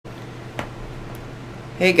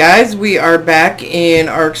Hey guys, we are back in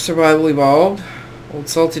ARK Survival Evolved. Old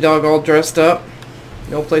Salty Dog all dressed up.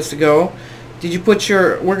 No place to go. Did you put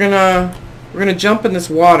your... We're gonna jump in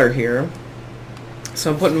this water here.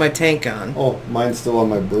 So I'm putting my tank on. Oh, mine's still on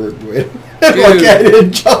my bird. Wait. Dude. Like I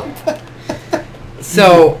didn't jump.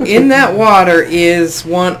 So in that water is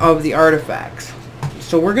one of the artifacts.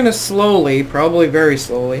 So we're gonna slowly, probably very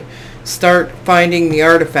slowly, start finding the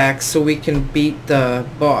artifacts so we can beat the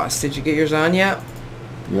boss. Did you get yours on yet?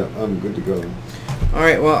 Yeah, I'm good to go.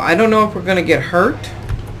 Alright, well, I don't know if we're going to get hurt.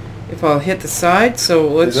 If I'll hit the side, so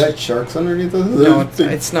let's... Is that sharks underneath us? No,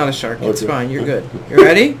 it's not a shark. Okay. It's fine. You're good. You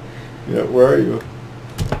ready? Yeah, where are you?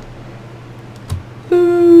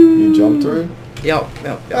 You jumped right? Yep.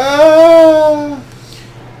 Ah!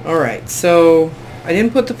 Alright, so I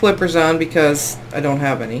didn't put the flippers on because I don't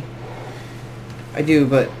have any. I do,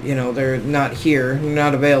 but, you know, they're not here. They're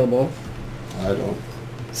not available. I don't.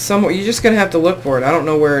 Somewhere, you're just going to have to look for it. I don't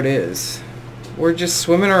know where it is. We're just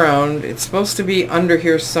swimming around. It's supposed to be under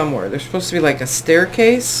here somewhere. There's supposed to be like a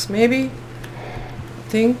staircase, maybe? I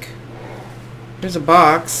think. There's a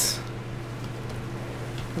box.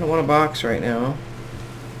 I don't want a box right now.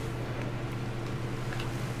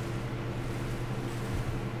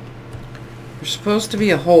 There's supposed to be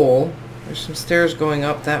a hole. There's some stairs going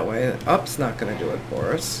up that way. Up's not going to do it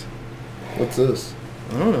for us. What's this?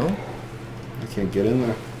 I don't know. I can't get in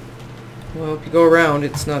there. Well, if you go around,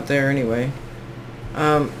 it's not there anyway.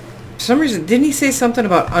 For some reason, didn't he say something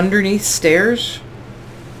about underneath stairs?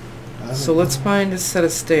 So let's find a set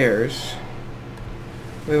of stairs.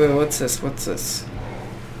 Wait, what's this? What's this?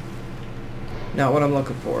 Not what I'm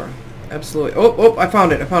looking for. Absolutely. Oh, I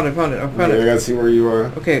found it. I found it. Okay, I gotta see where you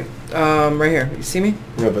are. Okay, right here. You see me?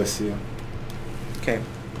 Yep, I see you. Okay.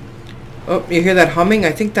 Oh, you hear that humming?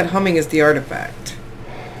 I think that humming is the artifact.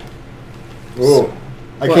 Oh,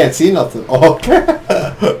 I can't see nothing. Oh, all of a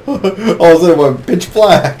sudden it went pitch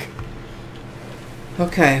black.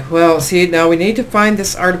 Okay, well, see, now we need to find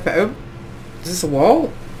this artifact. Oh, is this a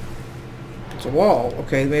wall? It's a wall.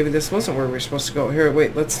 Okay, maybe this wasn't where we were supposed to go. Here,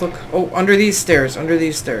 wait, let's look. Oh, under these stairs,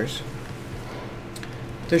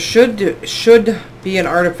 There should be an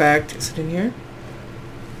artifact. Is it in here?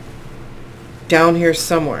 Down here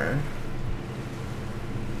somewhere.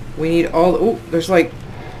 We need all... Oh, there's like...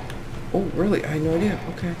 Oh, really? I had no idea.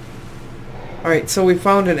 Okay. Alright, so we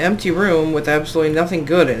found an empty room with absolutely nothing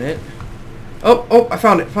good in it. Oh, I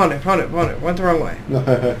found it. Went the wrong way.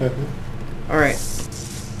 Alright.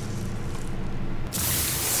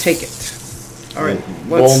 Take it. Alright,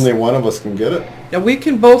 only one of us can get it? Now, we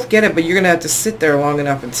can both get it, but you're going to have to sit there long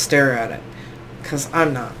enough and stare at it. Because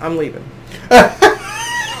I'm not. I'm leaving.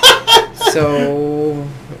 So...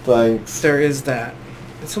 Thanks. There is that.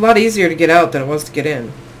 It's a lot easier to get out than it was to get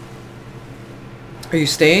in. Are you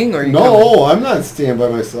staying, or are you No, coming? I'm not staying by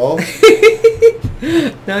myself.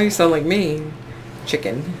 Now you sound like me.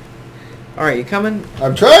 Chicken. Alright, you coming?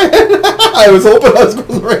 I'm trying. I was hoping I was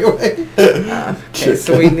going the right way. Okay,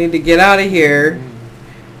 so we need to get out of here.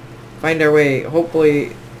 Find our way,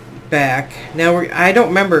 hopefully, back. Now, I don't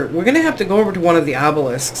remember. We're going to have to go over to one of the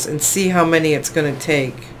obelisks and see how many it's going to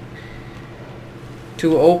take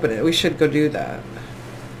to open it. We should go do that.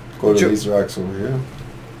 Go to these rocks over here.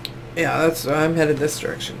 Yeah, I'm headed this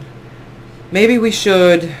direction. Maybe we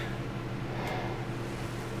should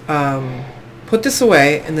put this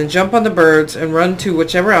away and then jump on the birds and run to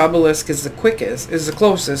whichever obelisk is the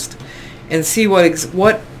closest, and see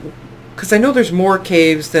what because I know there's more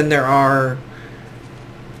caves than than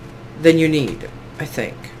you need, I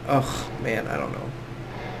think. Oh man, I don't know.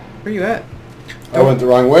 Where you at? I went the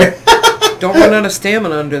wrong way. Don't run out of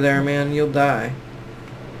stamina under there, man. You'll die.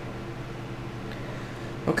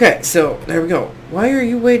 Okay, so there we go. Why are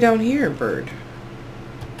you way down here, bird?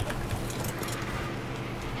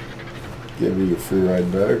 Give you a free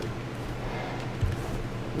ride back.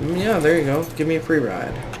 Yeah, there you go. Give me a free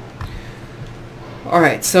ride.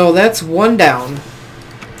 Alright, so that's one down.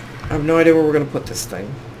 I have no idea where we're going to put this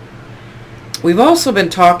thing. We've also been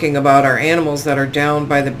talking about our animals that are down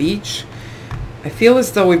by the beach. I feel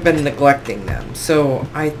as though we've been neglecting them. So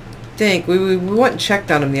I think we went and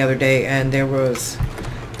checked on them the other day, and they were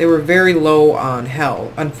very low on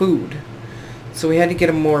food. So we had to get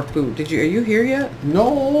them more food. Are you here yet?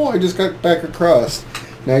 No, I just got back across.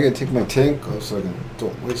 Now I gotta take my tank off so I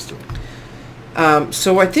don't waste it.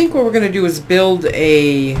 So I think what we're gonna do is build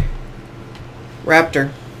a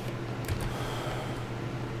raptor.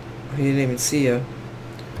 He didn't even see you.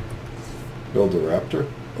 Build a raptor?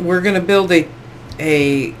 We're gonna build a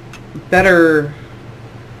better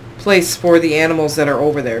place for the animals that are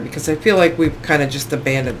over there, because I feel like we've kind of just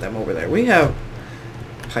abandoned them over there. We have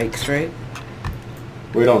pikes, right?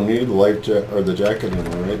 We don't need the life or the jacket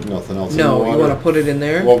anymore, right? Nothing else. No, in the you water? want to put it in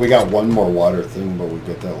there? Well, we got one more water thing, but we'll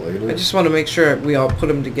get that later. I just want to make sure we all put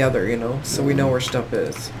them together, you know, so we know where stuff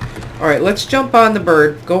is. All right, let's jump on the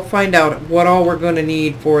bird. Go find out what all we're going to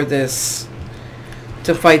need for this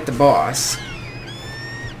to fight the boss.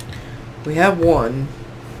 We have one.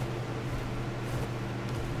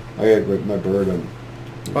 I gotta get my bird and.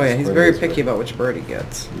 Oh yeah, he's very picky about which bird he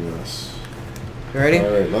gets. Yes. You ready?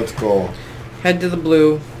 All right, let's go. Head to the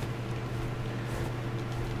blue.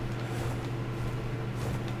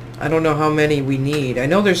 I don't know how many we need. I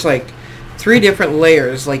know there's like 3 different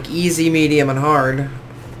layers, like easy, medium, and hard.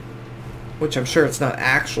 Which I'm sure it's not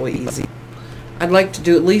actually easy. I'd like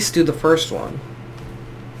to at least do the first one.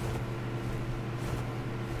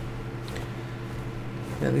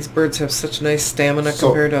 Yeah, these birds have such nice stamina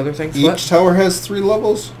compared to other things. Each tower has 3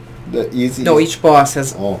 levels? The easy. No, each boss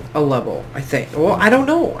has a level, I think. Well, I don't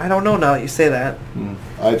know. I don't know now that you say that.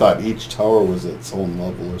 I thought each tower was its own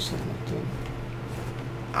level or something like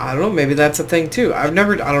that. I don't know. Maybe that's a thing too. I don't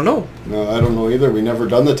know. No, I don't know either. We never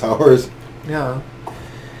done the towers. Yeah.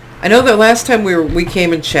 I know that last time we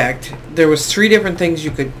came and checked, there was 3 different things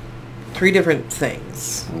you could, 3 different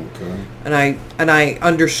things. Okay. And I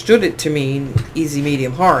understood it to mean easy,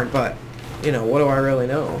 medium, hard, but you know, what do I really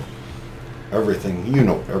know? Everything. You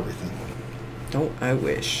know everything. Don't I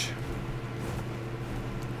wish.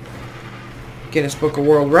 Guinness Book of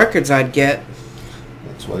World Records I'd get.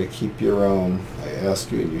 That's why I keep you around. I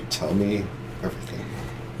ask you and you tell me everything.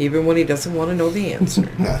 Even when he doesn't want to know the answer.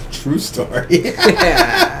 True story.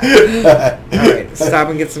 Yeah. Alright, stop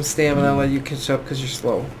and get some stamina. I'll let you catch up because you're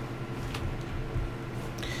slow.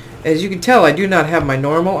 As you can tell, I do not have my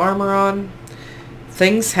normal armor on.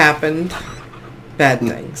 Things happened. Bad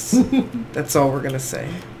things. That's all we're going to say.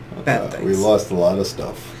 Bad things. We lost a lot of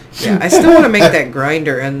stuff. Yeah, I still want to make that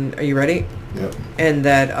grinder. And are you ready? Yep. And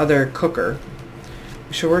that other cooker.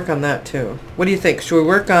 We should work on that too. What do you think? Should we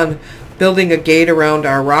work on building a gate around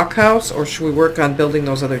our rock house, or should we work on building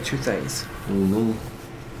those other 2 things?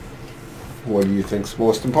 What do you think's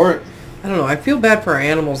most important? I don't know. I feel bad for our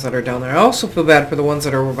animals that are down there. I also feel bad for the ones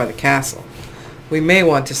that are over by the castle. We may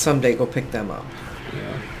want to someday go pick them up.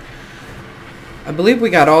 Yeah. I believe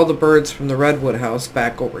we got all the birds from the redwood house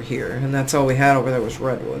back over here, and that's all we had over there was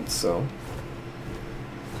redwoods, so...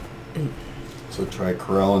 So try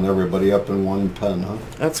corralling everybody up in one pen, huh?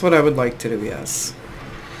 That's what I would like to do, yes.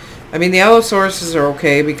 I mean, the Allosauruses are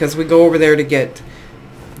okay because we go over there to get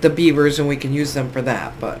the beavers and we can use them for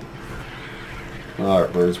that, but... Our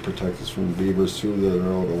birds protect us from beavers too that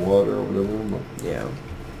are out of water or whatever. But yeah.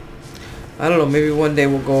 I don't know, maybe one day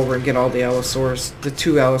we'll go over and get all the Allosaurus, the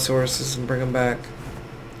 2 Allosauruses, and bring them back.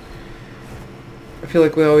 I feel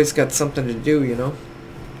like we always got something to do, you know?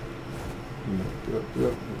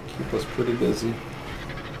 Yep. Keep us pretty busy.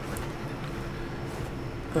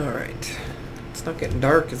 Alright. It's not getting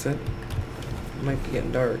dark, is it? It might be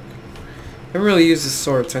getting dark. I haven't really used this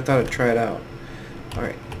sword, so I thought I'd try it out.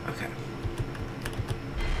 Alright, okay.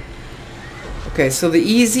 Okay, so the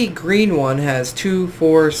easy green one has 2,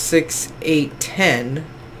 4, 6, 8, 10.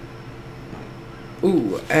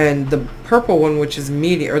 Ooh, and the purple one, which is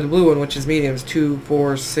medium, or the blue one, which is medium, is 2,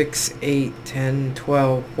 4, 6, 8, 10,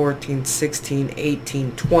 12, 14, 16,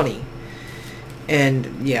 18, 20.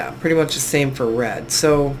 And, yeah, pretty much the same for red.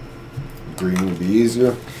 So... Green would be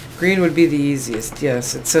easier. Green would be the easiest,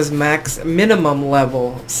 yes. It says minimum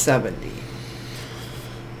level 70.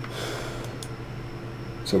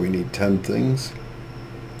 So we need 10 things?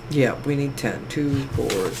 Yeah, we need 10. 2,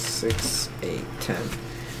 4, 6, 8,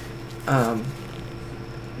 10.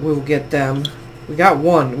 We'll get them. We got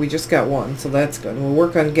 1. We just got 1, so that's good. We'll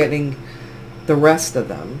work on getting the rest of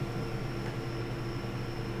them.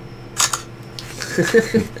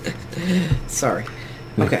 Sorry.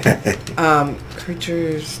 Okay.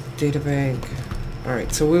 Creatures, databank.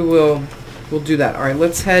 Alright, so we'll do that. Alright,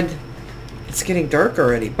 let's head. It's getting dark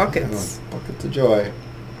already. Buckets. Oh, buckets of joy.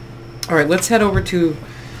 Alright, let's head over to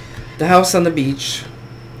the house on the beach.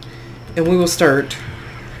 And we will start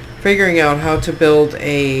figuring out how to build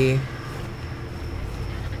a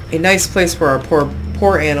nice place for our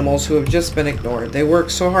poor animals who have just been ignored. They work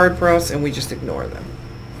so hard for us and we just ignore them.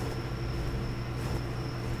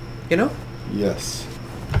 You know? Yes.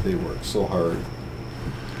 They work so hard.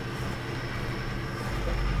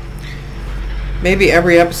 Maybe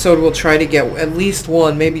every episode we'll try to get at least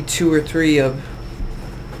 1, maybe 2 or 3 of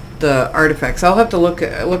the artifacts. I'll have to look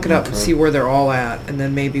it up and see where they're all at, and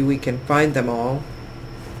then maybe we can find them all.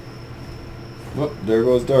 Oh, there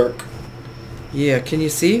goes dark. Yeah, can you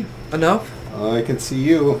see enough? I can see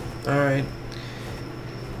you. Alright.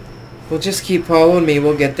 We'll just keep following me.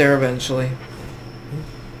 We'll get there eventually.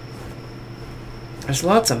 There's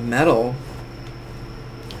lots of metal.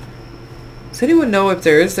 Does anyone know if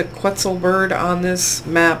there is a Quetzal bird on this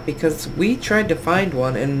map? Because we tried to find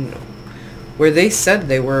one, and where they said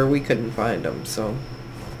they were, we couldn't find them, so...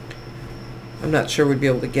 I'm not sure we'd be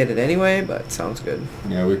able to get it anyway, but it sounds good.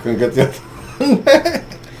 Yeah, we couldn't get the other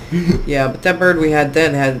one. Yeah, but that bird we had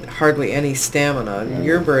then had hardly any stamina. And Yeah.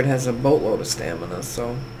 your bird has a boatload of stamina,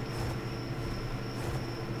 so...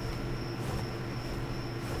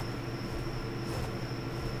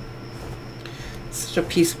 Such a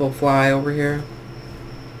peaceful fly over here.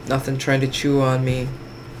 Nothing trying to chew on me.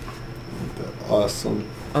 Awesome.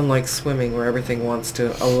 Unlike swimming, where everything wants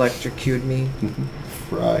to electrocute me.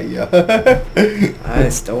 Fry, yeah. I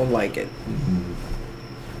just don't like it.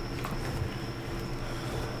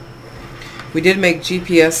 We did make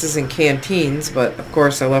GPSs in canteens, but of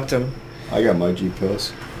course I left them. I got my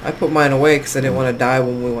GPS. I put mine away because I didn't want to die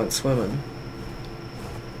when we went swimming.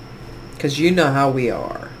 Because you know how we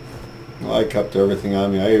are. Well, I kept everything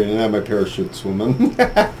on me. I even had my parachute swimming.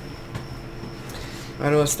 I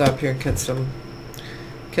don't want to stop here and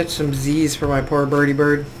catch some Z's for my poor birdie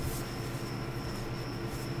bird.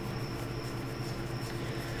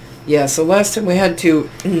 Yeah, so last time we had to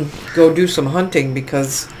go do some hunting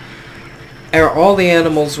because all the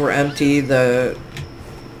animals were empty. The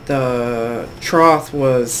trough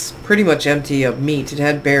was pretty much empty of meat. It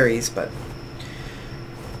had berries, but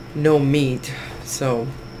no meat. So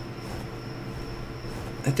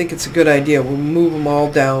I think it's a good idea. We'll move them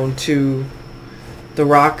all down to the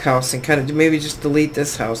rock house and kind of maybe just delete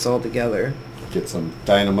this house altogether. Get some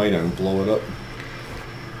dynamite and blow it up.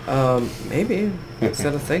 Maybe. Is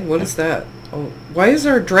that a thing? What is that? Oh, why is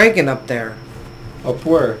there a dragon up there? Up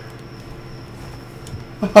where?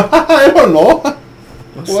 I don't know.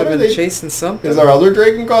 Must have been chasing something. Is our other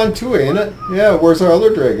dragon gone too, ain't it? Yeah, where's our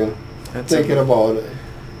other dragon? Thinking about it.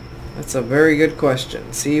 That's a very good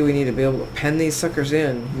question. See, we need to be able to pen these suckers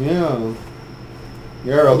in. Yeah.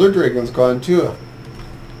 Yeah, our other dragon's gone too.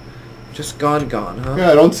 Just gone, huh?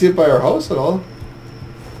 Yeah, I don't see it by our house at all.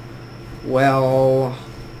 Well...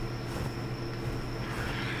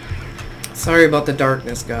 Sorry about the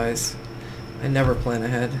darkness, guys. I never plan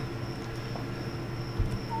ahead.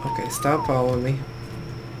 Okay, stop following me.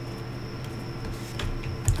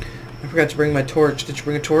 I forgot to bring my torch. Did you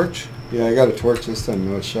bring a torch? Yeah, I got a torch this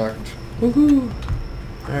time. I was shocked. Woohoo!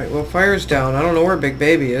 Alright, well, fire's down. I don't know where Big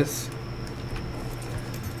Baby is.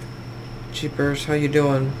 Jeepers, how you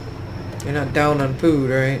doing? You're not down on food,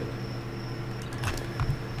 right?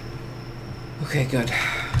 Okay, good.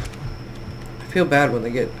 I feel bad when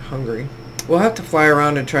they get hungry. We'll have to fly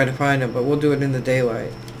around and try to find them, but we'll do it in the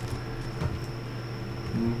daylight.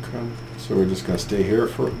 Okay. So we're just going to stay here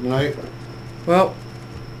for the night? Well,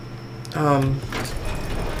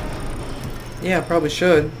 yeah, probably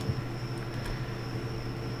should.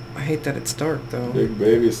 I hate that it's dark, though. Big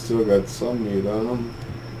Baby's still got some meat on him.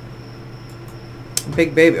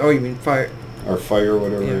 Big Baby, oh, you mean fire. Or fire,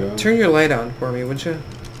 whatever. Yeah. Yeah. Turn your light on for me, would you?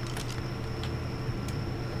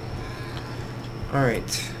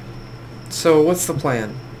 Alright. So, what's the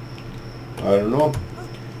plan? I don't know.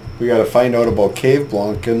 We got to find out about cave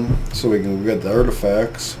blunking so we can get the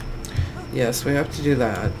artifacts. Yes, we have to do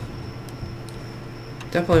that.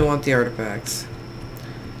 Definitely want the artifacts.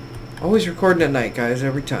 Always recording at night, guys,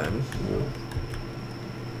 every time. Yeah.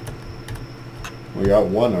 We got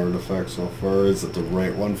one artifact so far. Is it the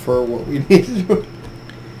right one for what we need to do?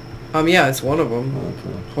 Yeah, it's one of them.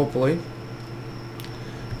 Okay. Hopefully.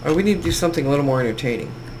 We need to do something a little more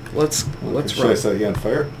entertaining. Let's Should run. I set you on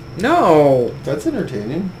fire? No! That's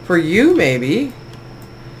entertaining. For you, maybe.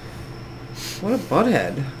 What a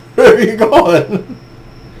butthead. Where are you going?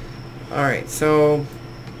 Alright, so...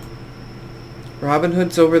 Robin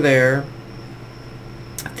Hood's over there.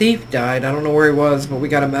 A thief died. I don't know where he was, but we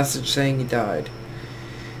got a message saying he died.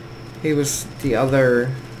 He was the other...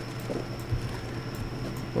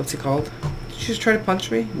 What's he called? Did you just try to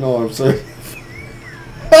punch me? No, I'm sorry.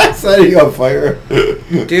 I set you on fire.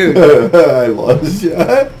 Dude. I lost you.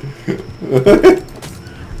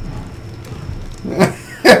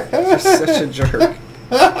 You're such a jerk.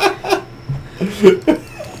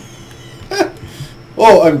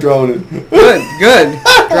 Oh, I'm drowning. Good.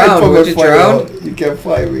 Drown. Would you drown? Out. You can't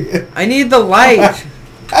find me. I need the light.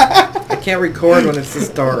 I can't record when it's this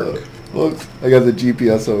dark. Look, I got the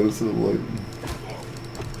GPS out instead of light.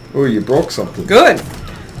 Oh, you broke something. Good.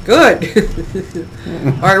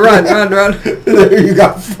 Alright, run. There, you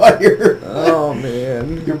got fire. Oh,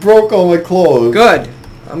 man. You broke all my clothes. Good.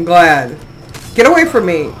 I'm glad. Get away from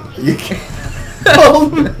me. You can't.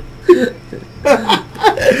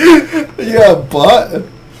 Yeah, but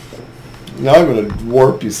now I'm gonna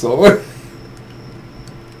warp you somewhere.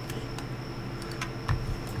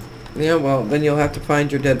 Yeah, well, then you'll have to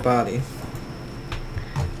find your dead body.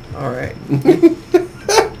 Alright.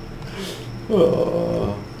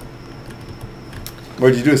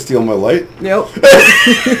 What'd you do? Steal my light? Yep.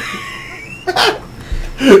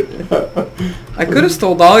 I could have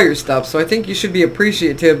stole all your stuff, so I think you should be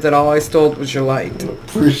appreciative that all I stole was your light.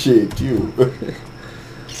 Appreciate you.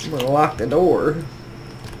 I'm gonna lock the door.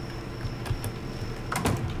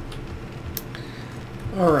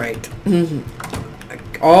 Alright.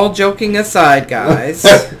 All joking aside, guys.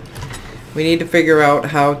 We need to figure out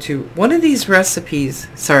how to... One of these recipes...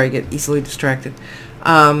 Sorry, I get easily distracted.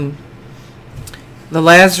 The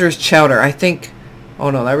Lazarus chowder. I think... Oh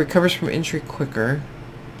no, that recovers from injury quicker.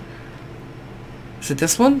 Is it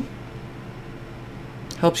this one?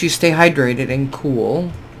 Helps you stay hydrated and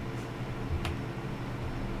cool.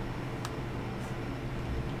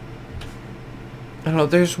 I don't know,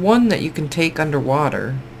 there's one that you can take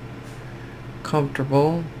underwater.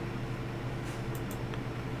 Comfortable.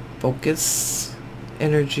 Focus.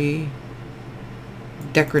 Energy.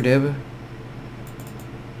 Decorative.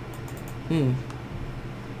 I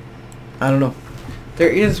don't know.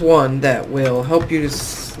 There is one that will help you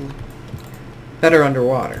to better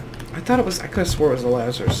underwater. I thought it was, I could have swore it was a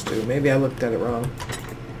Lazarus stew. Maybe I looked at it wrong.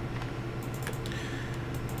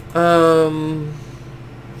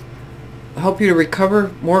 Help you to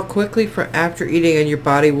recover more quickly for after eating, and your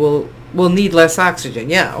body will need less oxygen.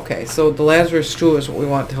 Yeah, okay. So the Lazarus stew is what we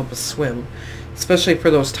want to help us swim, especially for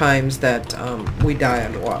those times that we die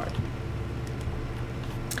underwater,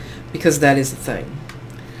 because that is a thing.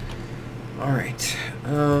 All right.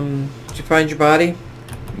 Did you find your body?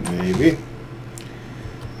 Maybe.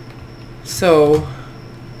 So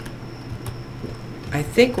I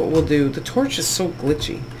think what we'll do, the torch is so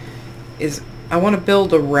glitchy, is I want to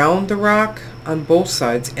build around the rock on both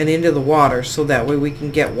sides and into the water, so that way we can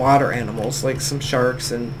get water animals like some sharks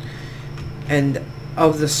and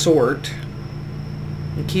of the sort,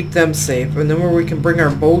 and keep them safe, and then where we can bring our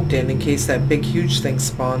boat in case that big huge thing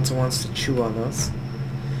spawns and wants to chew on us.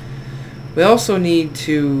 We also need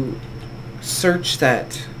to search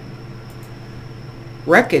that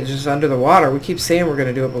wreckage is under the water. We keep saying we're going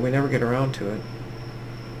to do it, but we never get around to it.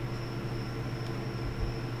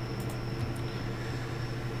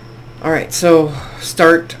 Alright, so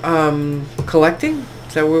start collecting?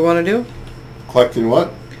 Is that what we want to do? Collecting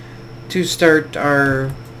what? To start our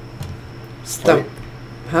stuff.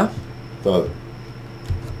 Huh? The...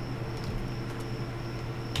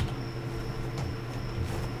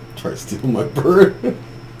 Try to steal my bird.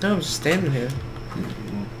 No, I'm just standing here.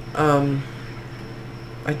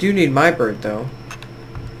 I do need my bird, though.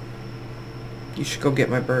 You should go get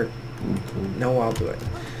my bird. Okay. No, I'll do it.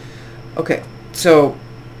 Okay, so...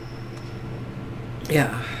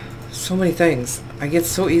 Yeah, so many things. I get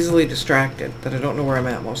so easily distracted that I don't know where I'm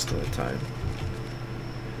at most of the time.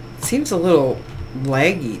 It seems a little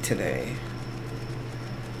laggy today.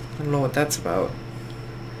 I don't know what that's about.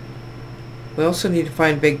 We also need to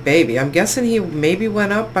find Big Baby. I'm guessing he maybe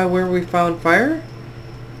went up by where we found fire?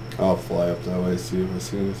 I'll fly up that way, see if I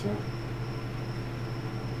see anything.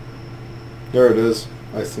 There it is.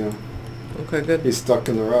 I see him. Okay, good. He's stuck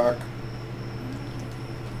in the rock.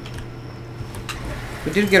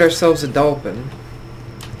 We did get ourselves a dolphin.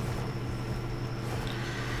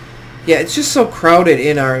 Yeah, it's just so crowded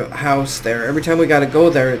in our house there. Every time we gotta go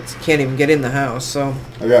there, it can't even get in the house, so...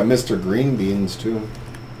 I got Mr. Green Beans, too.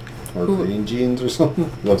 Or Green Jeans or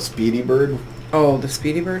something. Love Speedy Bird. Oh, the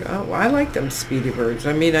Speedy Bird? Oh, well, I like them Speedy Birds.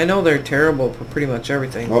 I mean, I know they're terrible for pretty much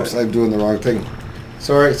everything. Oops, I'm doing the wrong thing.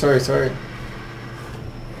 Sorry.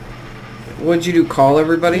 What'd you do, call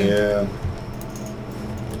everybody? Yeah.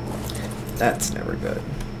 That's never good.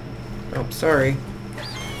 Oh, sorry.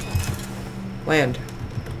 Land.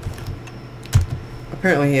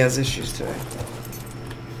 Apparently he has issues today.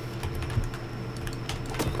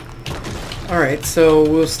 Alright, so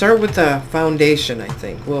we'll start with the foundation, I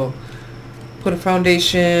think. We'll put a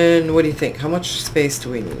foundation... What do you think? How much space do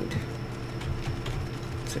we need?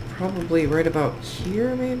 Is it probably right about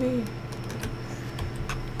here, maybe?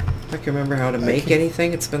 If I can remember how to make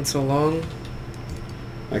anything. It's been so long.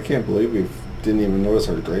 I can't believe we didn't even notice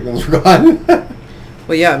our dragons were gone.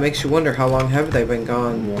 Well, yeah, it makes you wonder how long have they been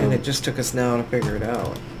gone, Yeah. and it just took us now to figure it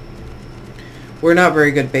out. We're not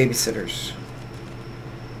very good babysitters.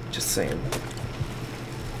 Just saying.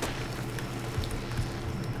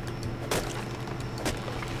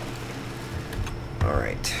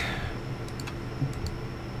 Alright.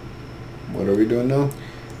 What are we doing now?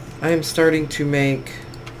 I am starting to make...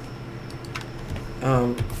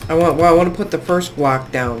 I want to put the first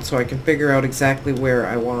block down so I can figure out exactly where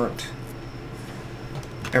I want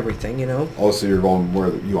everything, you know. Oh, so you're going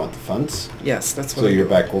where you want the fence? Yes, that's what So I'm you're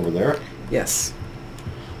doing. back over there? Yes.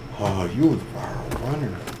 Oh, you are a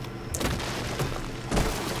runner.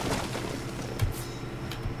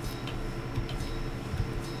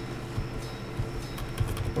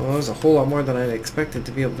 Well, there's a whole lot more than I'd expected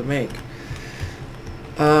to be able to make.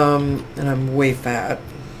 And I'm way fat.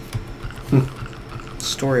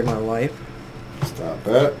 Story of my life. Stop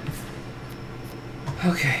it.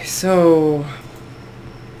 Okay, so...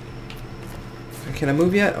 Can I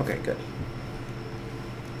move yet? Okay, good.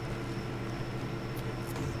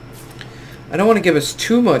 I don't want to give us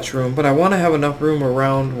too much room, but I want to have enough room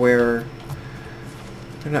around where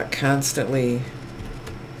they're not constantly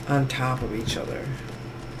on top of each other.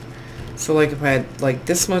 So like if I had like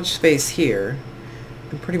this much space here,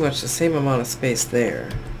 and pretty much the same amount of space there.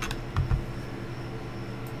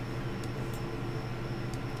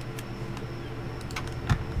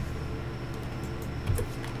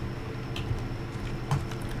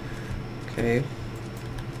 Okay.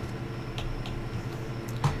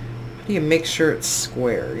 How do you make sure it's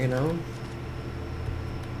square, you know?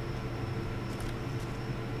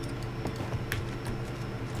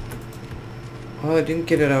 Well, I didn't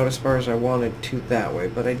get it out as far as I wanted to that way,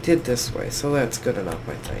 but I did this way, so that's good enough,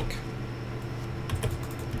 I think.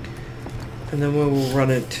 And then we will run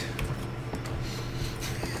it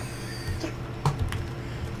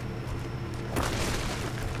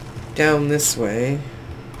down this way.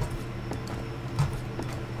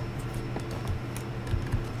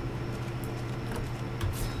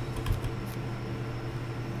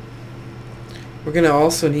 We're going to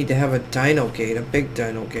also need to have a dino gate, a big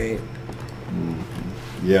dino gate.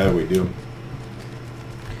 Yeah, we do.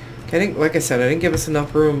 I think, like I said, I didn't give us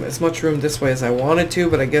enough room, as much room this way as I wanted to,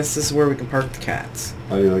 but I guess this is where we can park the cats.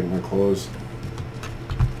 How do you like my clothes?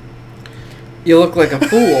 You look like a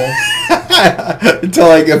fool.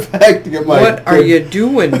 Until I get back to get my... What are you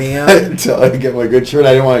doing, man? Until I get my good shirt.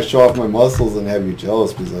 I didn't want to show off my muscles and have you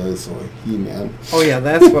jealous because I was so He-Man. Oh yeah,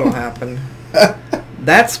 that's what'll happen.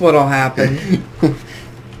 That's what'll happen.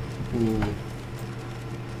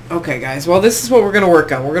 Okay, guys. Well, this is what we're going to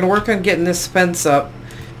work on. We're going to work on getting this fence up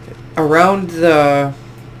around the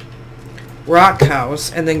rock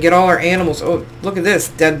house and then get all our animals. Oh, look at this.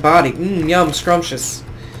 Dead body. Yum, scrumptious.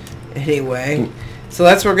 Anyway, so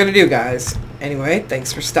that's what we're going to do, guys. Anyway,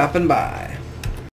 thanks for stopping by.